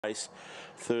race.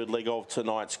 Third leg of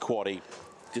tonight's quaddie.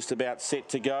 Just about set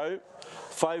to go.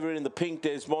 Favourite in the pink,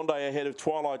 Desmonde ahead of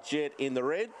Twilight Jet in the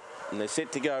red. And they're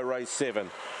set to go race 7.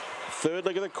 Third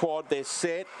leg of the quad, they're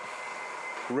set,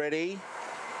 ready,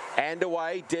 and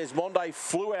away. Desmonde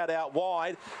flew out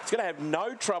wide. It's going to have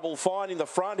no trouble finding the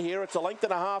front here. It's a length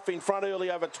and a half in front early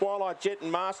over Twilight Jet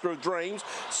and Master of Dreams.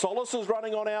 Solace is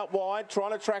running on out wide.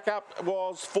 Trying to track up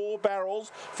was 4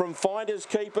 Barrels from Finders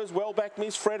Keepers. Well back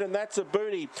Miss Fred, and that's a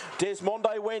booty.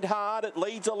 Desmonde went hard. It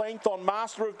leads a length on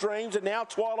Master of Dreams, and now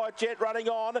Twilight Jet running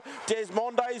on.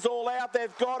 Desmonde's all out.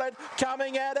 They've got it.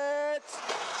 Coming at it.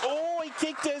 Oh, he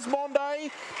kicked Desmonde.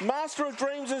 Master of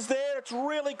Dreams is there. It's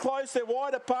really close. They're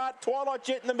wide apart. Twilight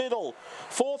Jet in the middle.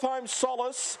 Fourth home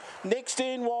Solace. Next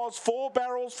in was 4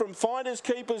 Barrels from Finders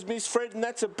Keepers, Miss Fred, and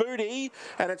that's a booty.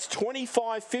 And it's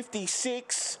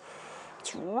 25.56.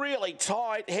 It's really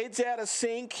tight. Heads out of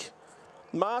sync.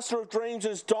 Master of Dreams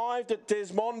has dived at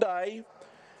Desmonde.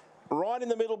 Right in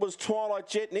the middle was Twilight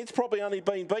Jet, and it's probably only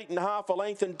been beaten half a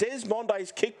length, and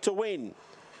Desmonde's kicked to win.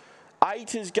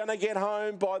 8 is going to get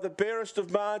home by the barest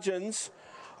of margins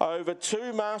over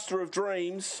 2 Master of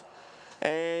Dreams.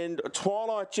 And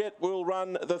Twilight Jet will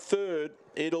run the third.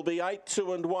 It'll be 8,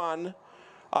 2 and 1.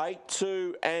 8,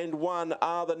 2 and 1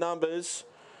 are the numbers.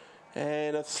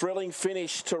 And a thrilling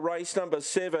finish to race number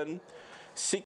 7.